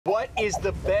What is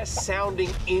the best sounding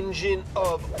engine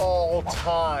of all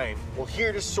time? Well,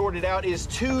 here to sort it out is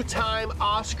two-time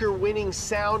Oscar-winning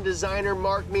sound designer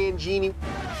Mark Mangini.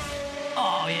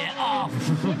 Oh, yeah. Oh.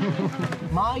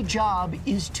 My job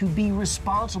is to be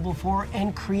responsible for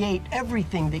and create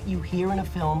everything that you hear in a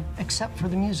film except for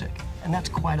the music. And that's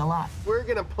quite a lot. We're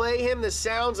gonna play him the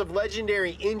sounds of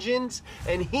legendary engines,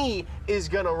 and he is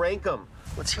gonna rank them.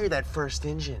 Let's hear that first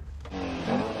engine.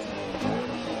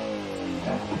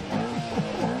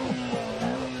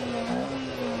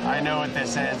 I know what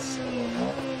this is.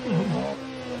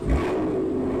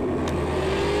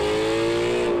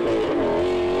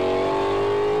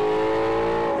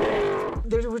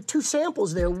 There were two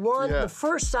samples there. One, the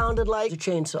first sounded like a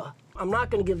chainsaw. I'm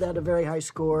not going to give that a very high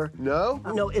score. No?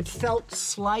 No, it felt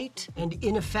slight and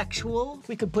ineffectual.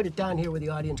 We could put it down here where the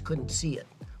audience couldn't see it.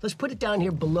 Let's put it down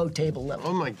here below table level.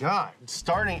 Oh my God.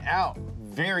 Starting out,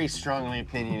 very strongly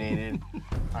opinionated. All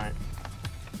right.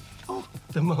 Oh,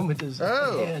 the moment is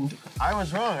at the end. I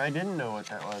was wrong. I didn't know what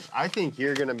that was. I think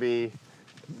you're gonna be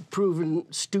proven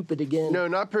stupid again. No,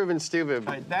 not proven stupid.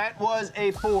 But that was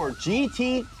a Ford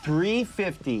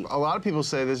GT350. A lot of people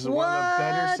say this is one of the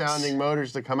better sounding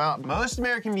motors to come out. Most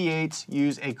American V8s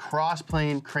use a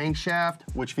cross-plane crankshaft,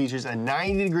 which features a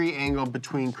 90-degree angle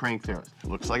between crank throws. It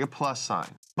looks like a plus sign.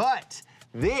 But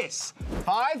this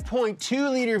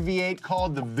 5.2-liter V8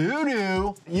 called the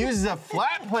Voodoo uses a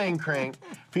flat plane crank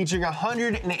featuring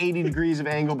 180 degrees of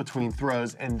angle between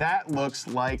throws, and that looks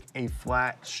like a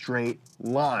flat, straight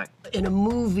line. In a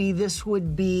movie, this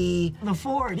would be the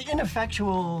Ford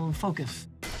ineffectual focus.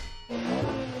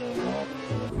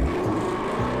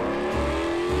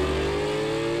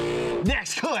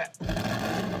 Next clip.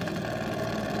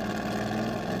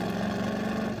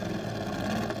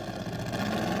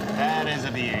 That is a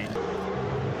V8.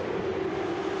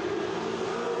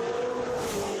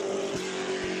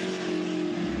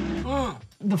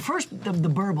 The first, the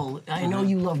burble. I know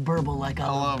you love burble like I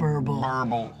love burble.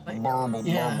 Burble.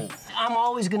 I'm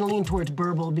always going to lean towards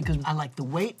burble because I like the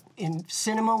weight. In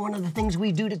cinema, one of the things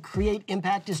we do to create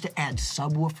impact is to add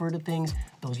subwoofer to things,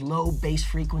 those low bass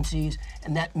frequencies,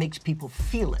 and that makes people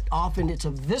feel it. Often it's a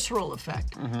visceral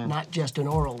effect, not just an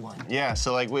oral one. Yeah,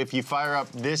 so like if you fire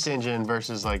up this engine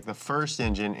versus like the first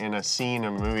engine in a scene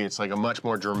in a movie, it's like a much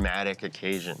more dramatic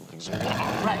occasion.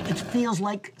 Right, it feels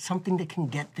like something that can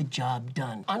get the job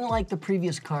done. Unlike the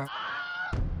previous car.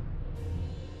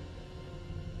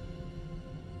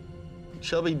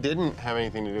 Shelby didn't have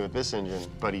anything to do with this engine,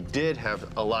 but he did have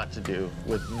a lot to do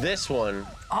with this one.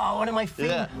 Oh, one of my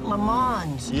favorite, Le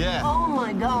Mans. Yeah. Oh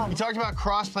my God. We talked about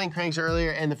cross-plane cranks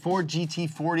earlier, and the Ford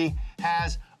GT40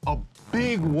 has a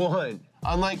big one.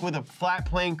 Unlike with a flat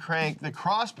plane crank, the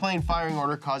cross-plane firing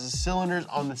order causes cylinders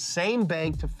on the same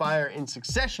bank to fire in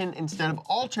succession instead of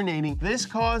alternating. This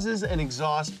causes an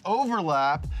exhaust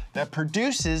overlap that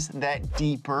produces that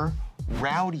deeper,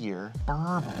 rowdier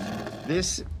burble.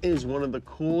 This is one of the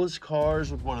coolest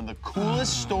cars with one of the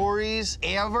coolest stories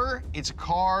ever. It's a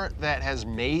car that has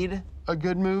made a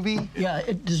good movie. Yeah,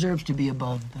 it deserves to be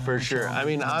above. For sure. I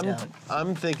mean,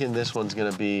 I'm thinking this one's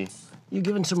gonna be. You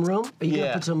giving some room? Are you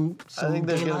gonna put some I think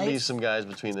there's daylight? gonna be some guys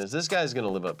between this. This guy's gonna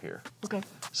live up here. Okay.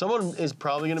 Someone is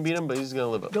probably gonna beat him, but he's gonna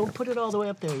live up. Don't put it all the way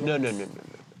up there yet. No.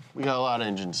 We got a lot of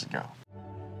engines to go.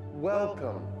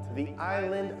 Welcome to the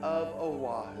island of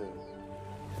Oahu,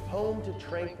 home to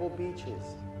tranquil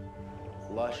beaches,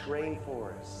 lush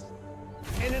rainforests,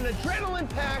 and an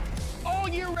adrenaline-packed,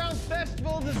 all-year-round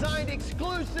festival designed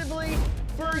exclusively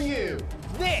for you.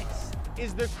 This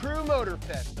is the Crew Motor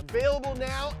Fest, available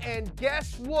now, and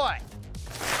guess what?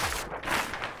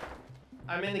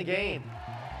 I'm in the game.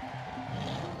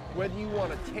 Whether you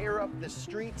want to tear up the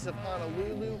streets of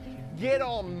Honolulu, get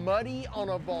all muddy on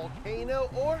a volcano,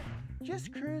 or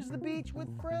just cruise the beach with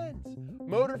friends,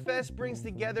 Motorfest brings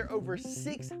together over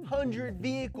 600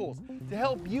 vehicles to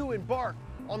help you embark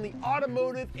on the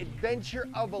automotive adventure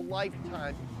of a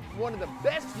lifetime. One of the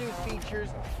best new features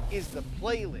is the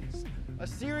playlist, a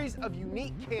series of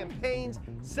unique campaigns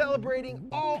celebrating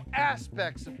all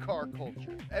aspects of car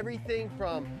culture. Everything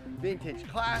from vintage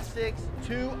classics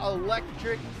to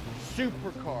electric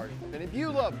supercars. And if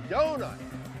you love donuts,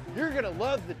 you're gonna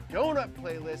love the donut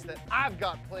playlist that I've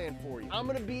got planned for you. I'm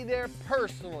gonna be there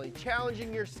personally,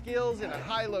 challenging your skills in a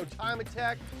high-low time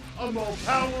attack, a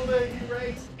multi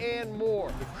race, and more.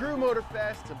 The Crew Motor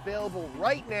Fest is available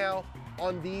right now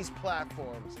on these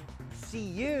platforms. See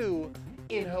you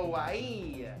in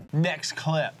Hawaii. Next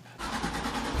clip.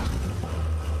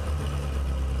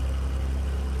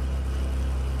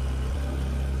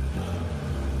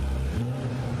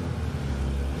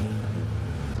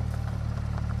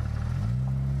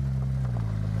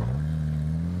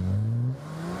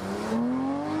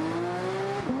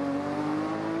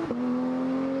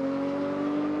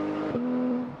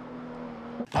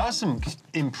 That was some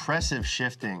impressive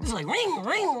shifting. It was like ring,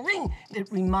 ring, ring. It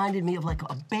reminded me of like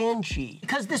a banshee.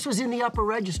 Because this was in the upper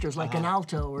registers, like an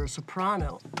alto or a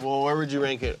soprano. Well, where would you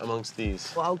rank it amongst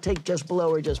these? Well, I'll take just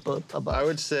below or just above. I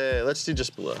would say, let's do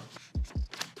just below.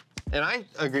 And I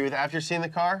agree with, after seeing the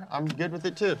car, I'm good with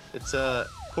it too. It's a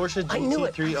Porsche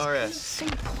GT3 RS.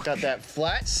 Got that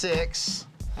flat 6.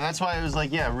 And that's why it was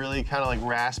like, yeah, really kind of like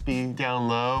raspy down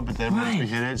low, but then once we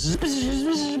hit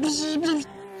it,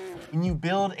 when you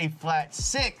build a flat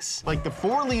 6, like the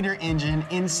 4-liter engine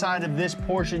inside of this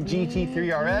Porsche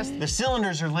GT3 RS, the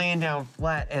cylinders are laying down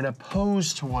flat and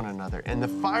opposed to one another. And the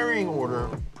firing order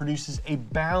produces a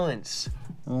balanced,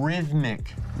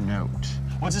 rhythmic note.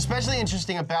 What's especially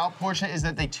interesting about Porsche is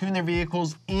that they tune their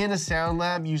vehicles in a sound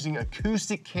lab using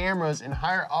acoustic cameras and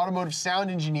hire automotive sound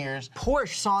engineers.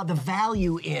 Porsche saw the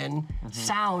value in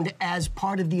sound as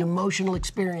part of the emotional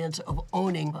experience of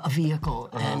owning a vehicle.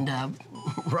 And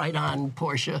right on,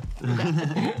 Porsche.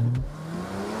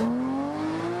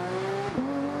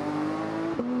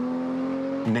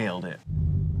 Nailed it.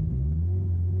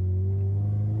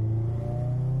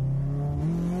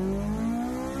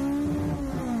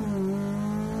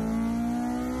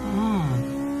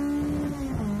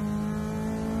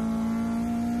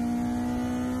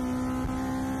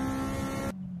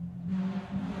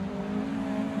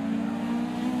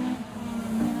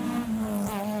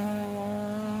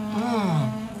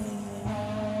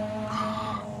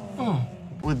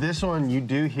 With this one, you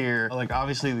do hear, like,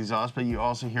 obviously the exhaust, but you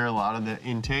also hear a lot of the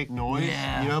intake noise,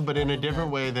 you know, but in a different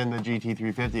way than the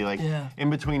GT350. Like, in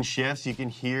between shifts, you can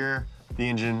hear the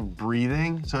engine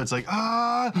breathing. So it's like,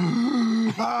 ah,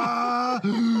 ah.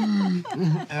 And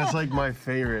it's like my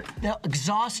favorite. The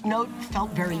exhaust note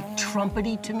felt very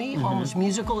trumpety to me, almost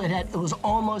musical. It was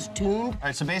almost tuned. All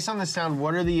right, so based on the sound,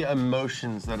 what are the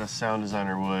emotions that a sound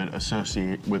designer would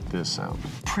associate with this sound?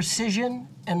 Precision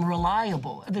and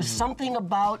reliable. There's something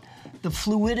about the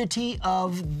fluidity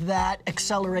of that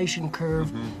acceleration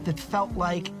curve that felt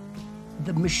like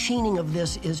the machining of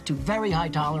this is to very high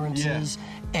tolerances,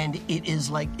 and it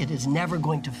is never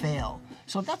going to fail.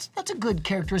 So that's a good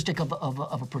characteristic of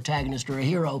a protagonist or a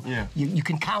hero. You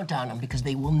can count on them because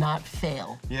they will not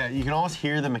fail. Yeah, you can almost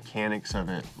hear the mechanics of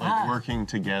it, like working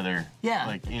together. Yeah,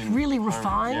 like it's really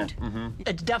refined.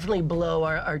 It's definitely below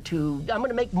our two. I'm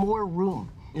gonna make more room.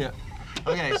 Yeah.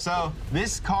 Okay, so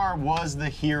this car was the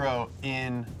hero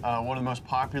in one of the most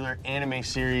popular anime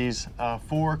series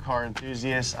for car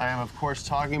enthusiasts. I am, of course,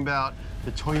 talking about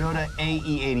the Toyota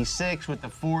AE86 with the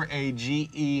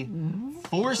 4AGE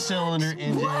 4-cylinder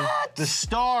engine. The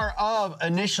star of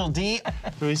Initial D.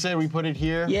 So we said we put it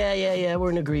here. Yeah,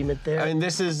 we're in agreement there. I mean,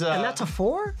 this is... and that's a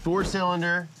 4?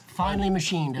 4-cylinder. Finely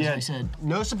machined, as I said.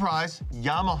 No surprise,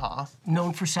 Yamaha.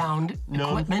 Known for sound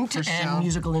equipment and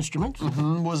musical instruments.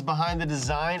 Was behind the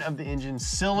design of the engine's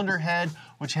cylinder head,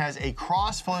 which has a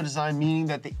cross-flow design, meaning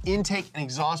that the intake and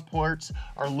exhaust ports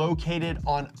are located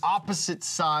on opposite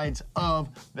sides of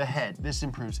the head. This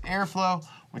improves airflow,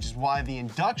 which is why the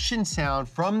induction sound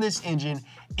from this engine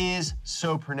is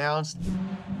so pronounced.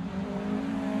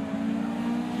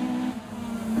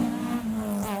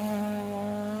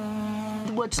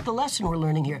 What's the lesson we're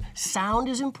learning here? Sound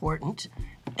is important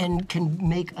and can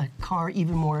make a car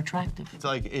even more attractive. It's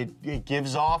like it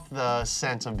gives off the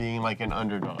sense of being like an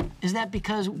underdog. Is that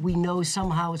because we know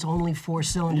somehow it's only 4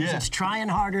 cylinders? It's trying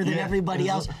harder than everybody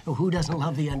else? Well, who doesn't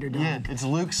love the underdog? Yeah, it's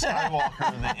Luke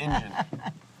Skywalker in the engine.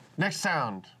 Next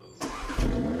sound.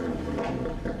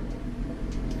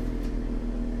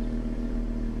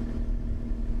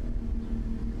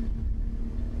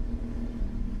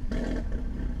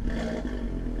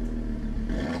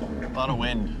 A lot of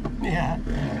wind. Yeah.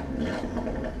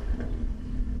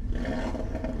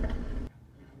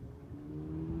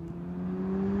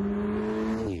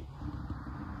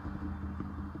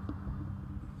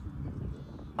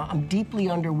 I'm deeply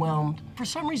underwhelmed. For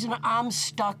some reason, I'm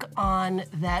stuck on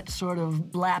that sort of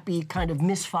blappy kind of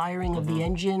misfiring of the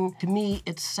engine. To me,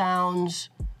 it sounds,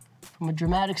 from a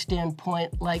dramatic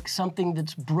standpoint, like something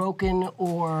that's broken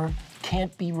or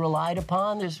can't be relied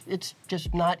upon. It's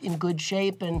just not in good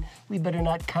shape, and we better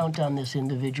not count on this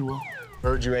individual.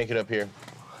 Where would you rank it up here?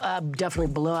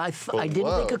 Definitely below. I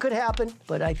didn't think it could happen,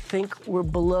 but I think we're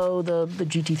below the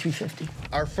GT350.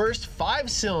 Our first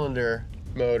 5-cylinder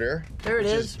motor. There it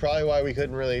is. is. Which is probably why we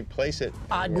couldn't really place it.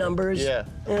 Odd numbers. Yeah.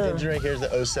 The engine right here is the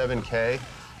 07K.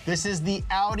 This is the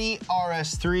Audi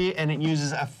RS3, and it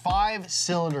uses a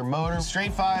 5-cylinder motor.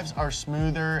 Straight 5s are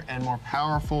smoother and more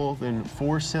powerful than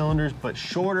 4 cylinders, but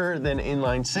shorter than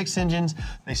inline 6 engines.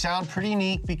 They sound pretty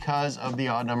unique because of the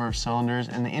odd number of cylinders,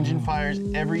 and the engine fires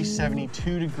every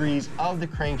 72 degrees of the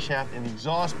crankshaft, and the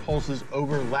exhaust pulses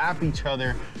overlap each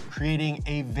other, creating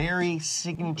a very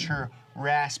signature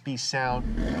raspy sound.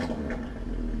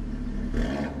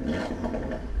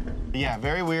 Yeah,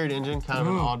 very weird engine, kind of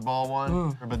an oddball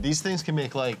one. But these things can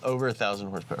make like over 1,000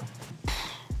 horsepower.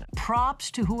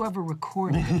 Props to whoever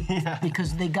recorded it,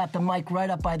 because they got the mic right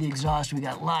up by the exhaust. We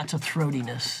got lots of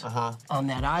throatiness on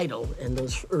that idle and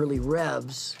those early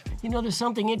revs. You know, there's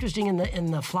something interesting in the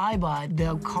flyby.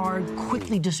 The car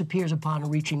quickly disappears upon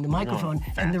reaching the microphone,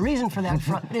 and the reason for that,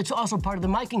 it's also part of the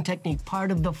miking technique. Part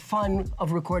of the fun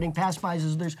of recording pass-bys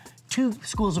is there's 2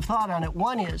 schools of thought on it.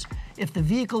 One is, if the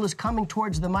vehicle is coming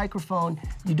towards the microphone,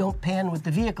 you don't pan with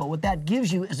the vehicle. What that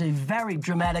gives you is a very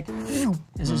dramatic,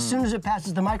 as soon as it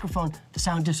passes the microphone, the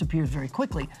sound disappears very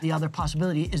quickly. The other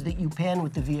possibility is that you pan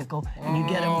with the vehicle and you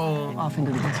get them off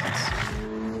into the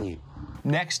distance.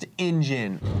 Next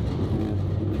engine.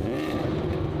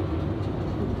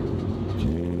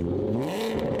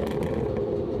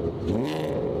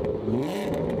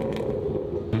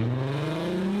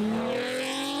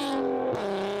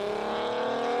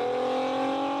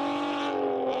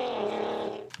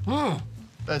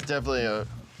 That's definitely a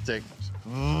stick.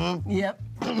 Yep.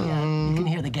 Yeah, you can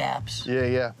hear the gaps.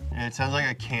 Yeah. And it sounds like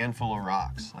a can full of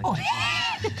rocks. Like,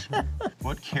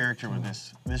 what character would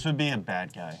this? This would be a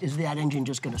bad guy. Is that engine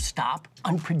just going to stop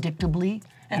unpredictably?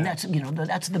 And that's, you know,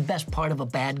 that's the best part of a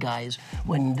bad guy, is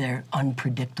when they're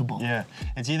unpredictable. Yeah,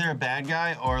 it's either a bad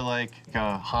guy or like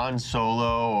a Han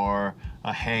Solo or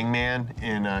a hangman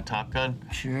in Top Gun.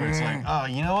 Sure. Where it's like, oh,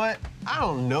 you know what? I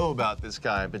don't know about this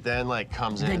guy, but then like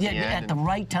comes in at the end. At the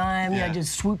right time,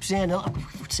 just swoops in. Oh,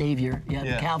 savior. Yeah,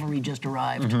 the cavalry just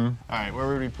arrived. All right, where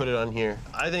would we put it on here?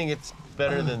 I think it's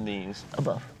better than these.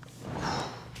 Above.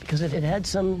 Because it had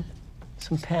some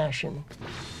passion.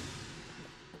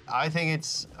 I think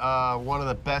it's one of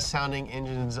the best sounding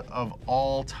engines of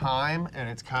all time, and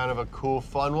it's kind of a cool,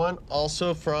 fun one.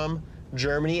 Also from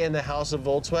Germany and the house of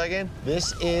Volkswagen.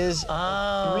 This is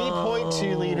a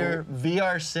 3.2 liter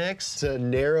VR6. It's a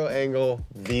narrow angle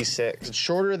V6. It's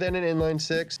shorter than an inline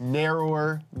 6,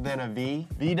 narrower than a V.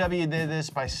 VW did this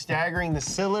by staggering the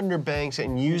cylinder banks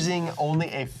and using only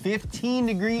a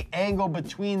 15-degree angle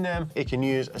between them. It can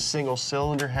use a single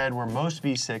cylinder head, where most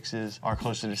V6s are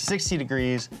closer to 60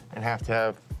 degrees and have to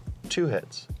have 2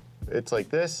 heads. It's like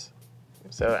this,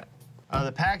 so that. The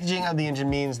packaging of the engine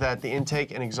means that the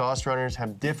intake and exhaust runners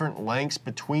have different lengths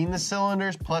between the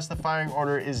cylinders, plus the firing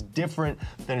order is different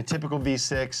than a typical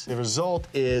V6. The result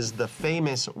is the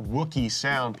famous Wookiee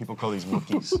sound. People call these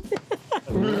Wookiees.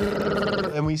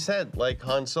 And we said, like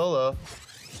Han Solo.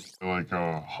 Like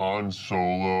a Han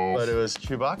Solo. But it was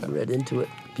Chewbacca. Read into it.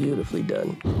 Beautifully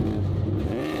done.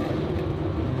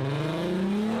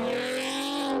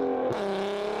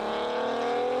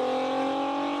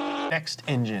 Next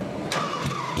engine.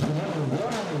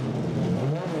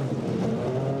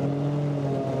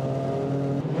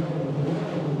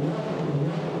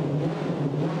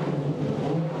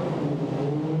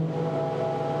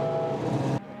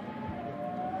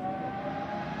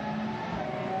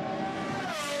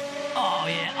 Oh,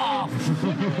 yeah.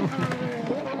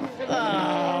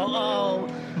 Oh.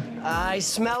 I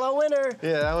smell a winner.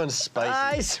 Yeah, that one's spicy.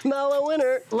 I smell a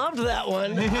winner. Loved that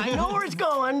one. I know where it's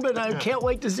going, but I can't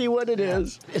wait to see what it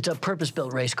is. It's a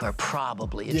purpose-built race car,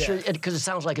 probably. Because it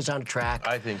sounds like it's on a track.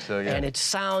 I think so, yeah. And it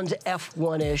sounds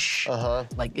F1-ish.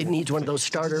 Like it needs one of those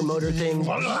starter motor things.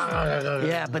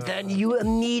 Yeah, but then you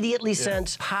immediately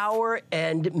sense power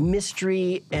and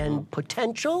mystery and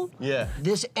potential. Yeah.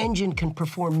 This engine can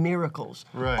perform miracles.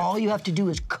 Right. All you have to do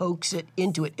is coax it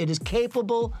into it. It is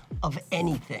capable of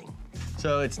anything.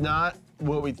 So it's not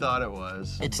what we thought it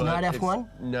was. It's not F1?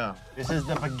 No. This is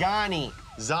the Pagani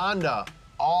Zonda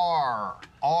R.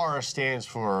 R stands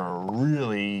for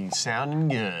really sounding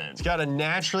good. It's got a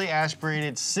naturally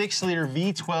aspirated 6-liter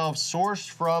V12 sourced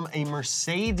from a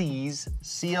Mercedes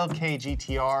CLK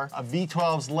GTR. A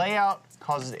V12's layout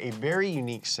causes a very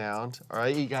unique sound, all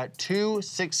right? You got 2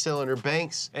 6-cylinder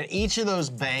banks, and each of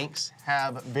those banks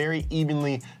have very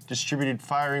evenly distributed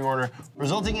firing order,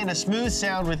 resulting in a smooth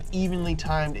sound with evenly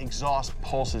timed exhaust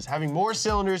pulses. Having more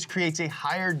cylinders creates a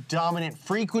higher dominant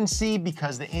frequency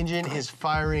because the engine is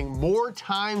firing more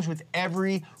times with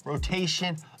every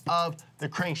rotation of the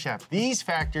crankshaft. These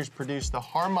factors produce the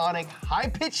harmonic,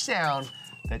 high-pitched sound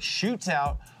that shoots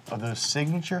out of those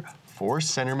signature 4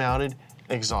 center-mounted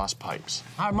exhaust pipes.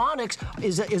 Harmonics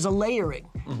is a layering.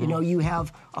 You know, you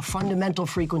have a fundamental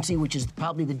frequency, which is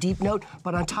probably the deep note,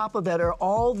 but on top of that are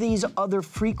all these other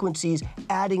frequencies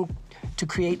adding to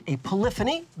create a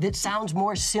polyphony that sounds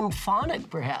more symphonic,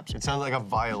 perhaps. It sounds like a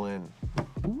violin.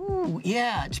 Ooh,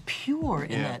 yeah, it's pure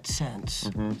in that sense.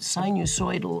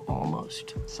 Sinusoidal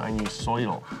almost.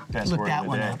 Sinusoidal. Best Look word that of the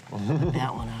one day. up. Look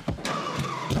that one up.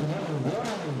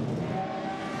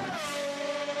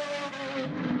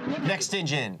 Next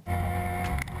engine.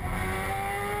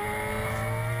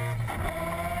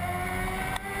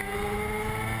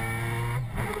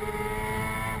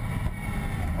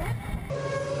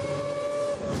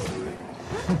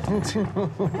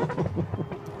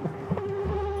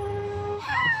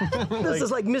 This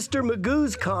is like Mr.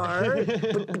 Magoo's car.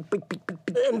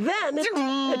 And then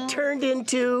it turned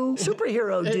into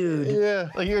superhero dude. Yeah,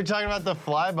 like you were talking about the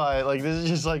flyby, like this is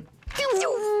just like...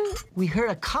 We heard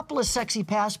a couple of sexy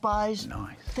pass-bys.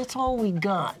 Nice. That's all we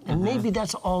got. And maybe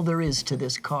that's all there is to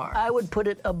this car. I would put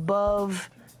it above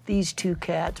these two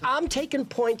cats. I'm taking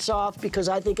points off because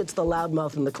I think it's the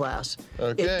loudmouth in the class.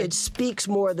 Okay. It speaks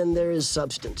more than there is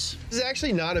substance. This is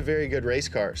actually not a very good race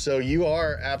car, so you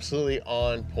are absolutely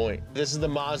on point. This is the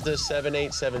Mazda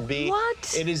 787B.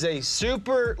 What? It is a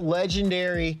super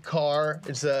legendary car.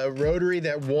 It's a rotary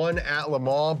that won at Le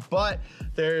Mans, but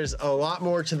there's a lot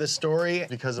more to the story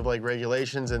because of like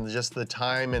regulations and just the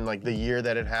time and like the year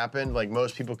that it happened. Like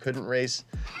most people couldn't race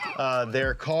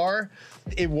their car.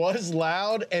 It was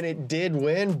loud and it did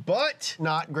win, but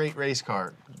Not great race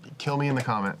car. Kill me in the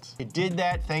comments. It did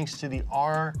that thanks to the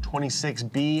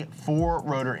R26B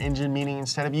 4-rotor engine, meaning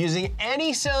instead of using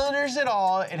any cylinders at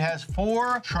all, it has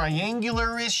 4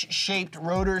 triangular-ish shaped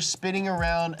rotors spinning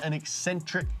around an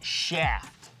eccentric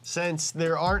shaft. Since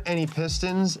there aren't any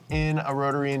pistons in a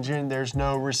rotary engine, there's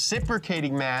no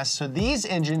reciprocating mass, so these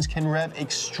engines can rev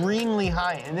extremely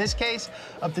high. In this case,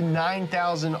 up to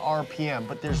 9,000 RPM,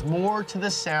 but there's more to the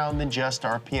sound than just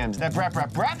RPMs. That brap,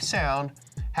 brap, brap sound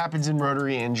happens in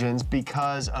rotary engines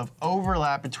because of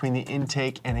overlap between the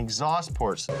intake and exhaust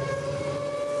ports.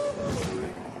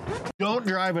 Don't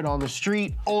drive it on the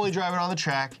street, only drive it on the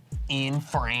track in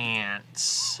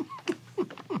France.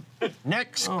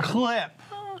 Next clip.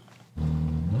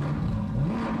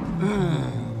 Oh,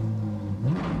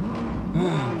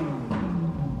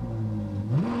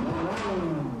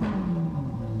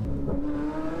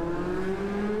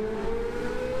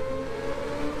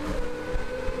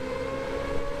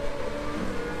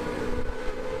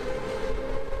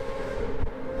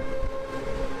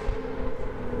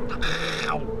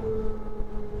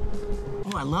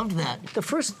 I loved that. The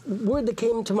first word that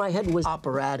came to my head was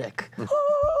operatic.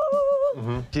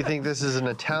 do you think this is an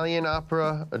Italian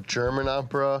opera, a German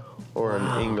opera, or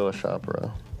an English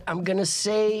opera? I'm gonna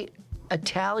say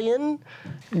Italian.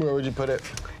 Where would you put it?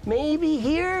 Maybe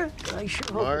here? I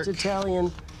sure hope Mark? it's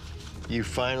Italian. You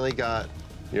finally got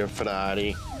your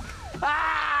Ferrari.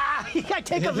 Ah! I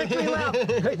take a victory lap.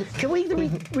 Can we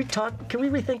talk? Can we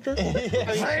rethink this?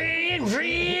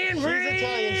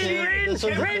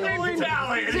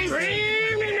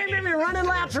 Running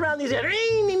laps around these.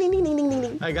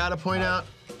 I gotta point out,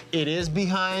 it is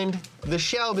behind the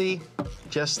Shelby,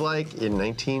 just like in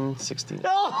 1960.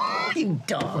 Oh, you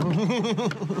dog.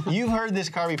 You've heard this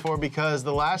car before because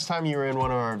the last time you were in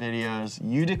one of our videos,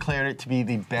 you declared it to be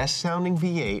the best sounding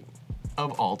V8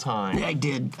 of all time. I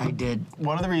did.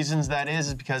 One of the reasons that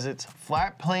is because it's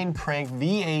flat plane crank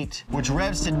V8, which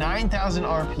revs to 9,000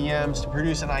 RPMs to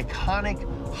produce an iconic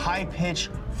high-pitched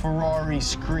Ferrari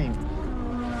scream.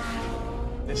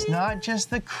 It's not just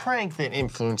the crank that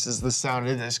influences the sound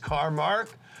of this car,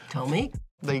 Mark. Tell me.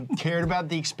 They cared about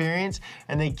the experience,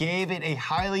 and they gave it a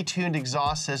highly tuned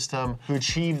exhaust system to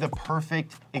achieve the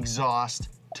perfect exhaust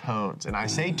tones. And I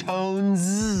say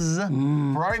tones.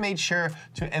 Ferrari made sure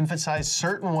to emphasize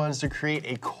certain ones to create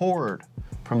a chord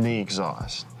from the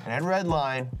exhaust. And at red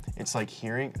line, it's like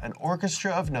hearing an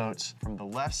orchestra of notes from the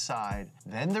left side,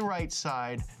 then the right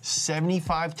side,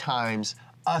 75 times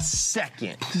a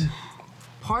second.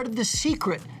 Part of the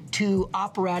secret to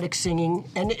operatic singing,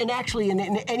 and actually in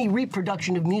any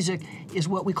reproduction of music, is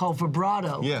what we call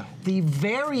vibrato. Yeah. The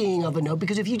varying of a note,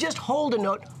 because if you just hold a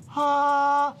note,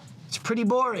 ah, it's pretty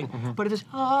boring. But if it's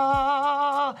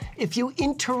ah, if you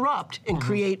interrupt and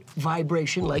create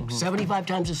vibration, like 75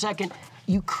 times a second,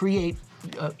 you create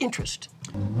interest.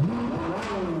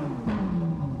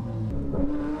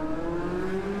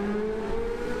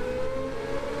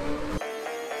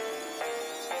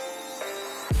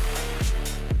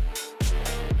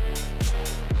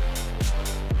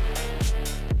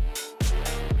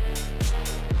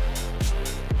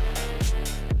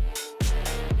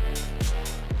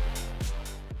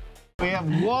 We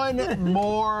have one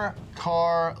more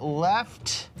car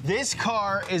left. This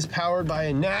car is powered by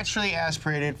a naturally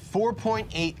aspirated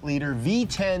 4.8-liter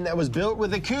V10 that was built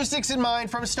with acoustics in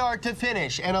mind from start to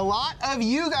finish. And a lot of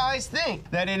you guys think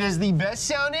that it is the best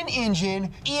sounding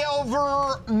engine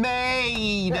ever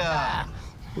made.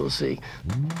 We'll see.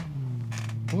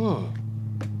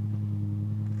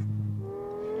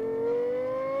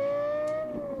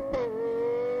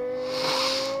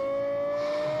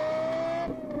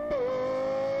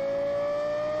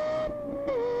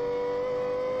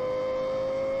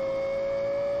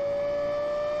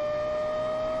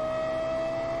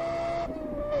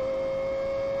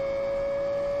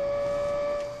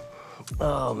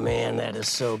 Oh man, that is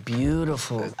so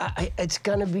beautiful.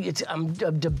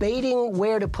 I'm debating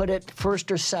where to put it,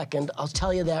 first or second. I'll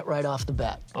tell you that right off the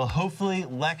bat. Well, hopefully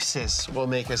Lexus will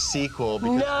make a sequel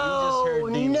because we just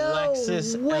heard the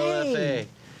Lexus LFA.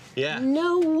 Yeah.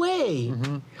 No way.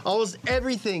 Almost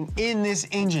everything in this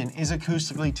engine is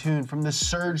acoustically tuned, from the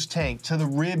surge tank to the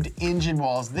ribbed engine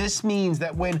walls. This means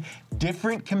that when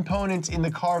different components in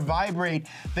the car vibrate,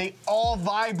 they all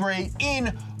vibrate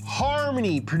in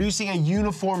harmony, producing a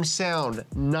uniform sound,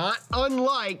 not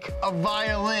unlike a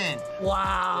violin.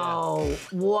 Wow. Yeah.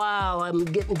 Wow, I'm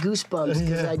getting goosebumps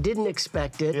because I didn't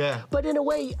expect it. Yeah. But in a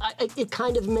way, it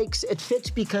kind of it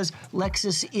fits because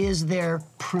Lexus is their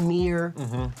premier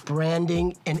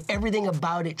branding, and everything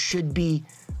about it should be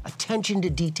attention to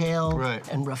detail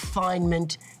and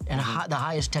refinement and the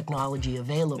highest technology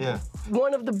available. Yeah.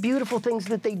 One of the beautiful things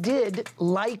that they did,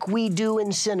 like we do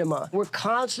in cinema, we're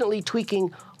constantly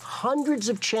tweaking hundreds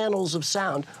of channels of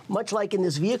sound. Much like in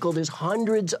this vehicle, there's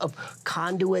hundreds of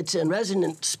conduits and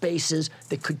resonant spaces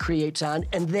that could create sound,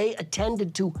 and they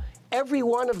attended to every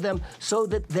one of them so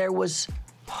that there was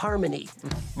harmony.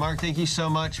 Mark, thank you so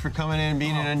much for coming in and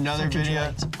being in another video.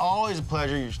 It's always a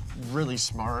pleasure. You're really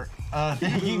smart.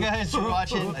 Thank you guys for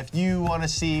watching. If you want to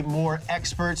see more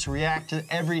experts react to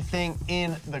everything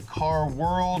in the car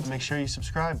world, make sure you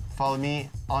subscribe. Follow me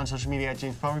on social media at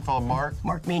James Plummer. Follow Mark.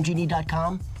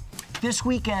 MarkMangini.com. This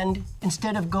weekend,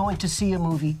 instead of going to see a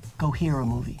movie, go hear a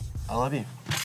movie. I love you.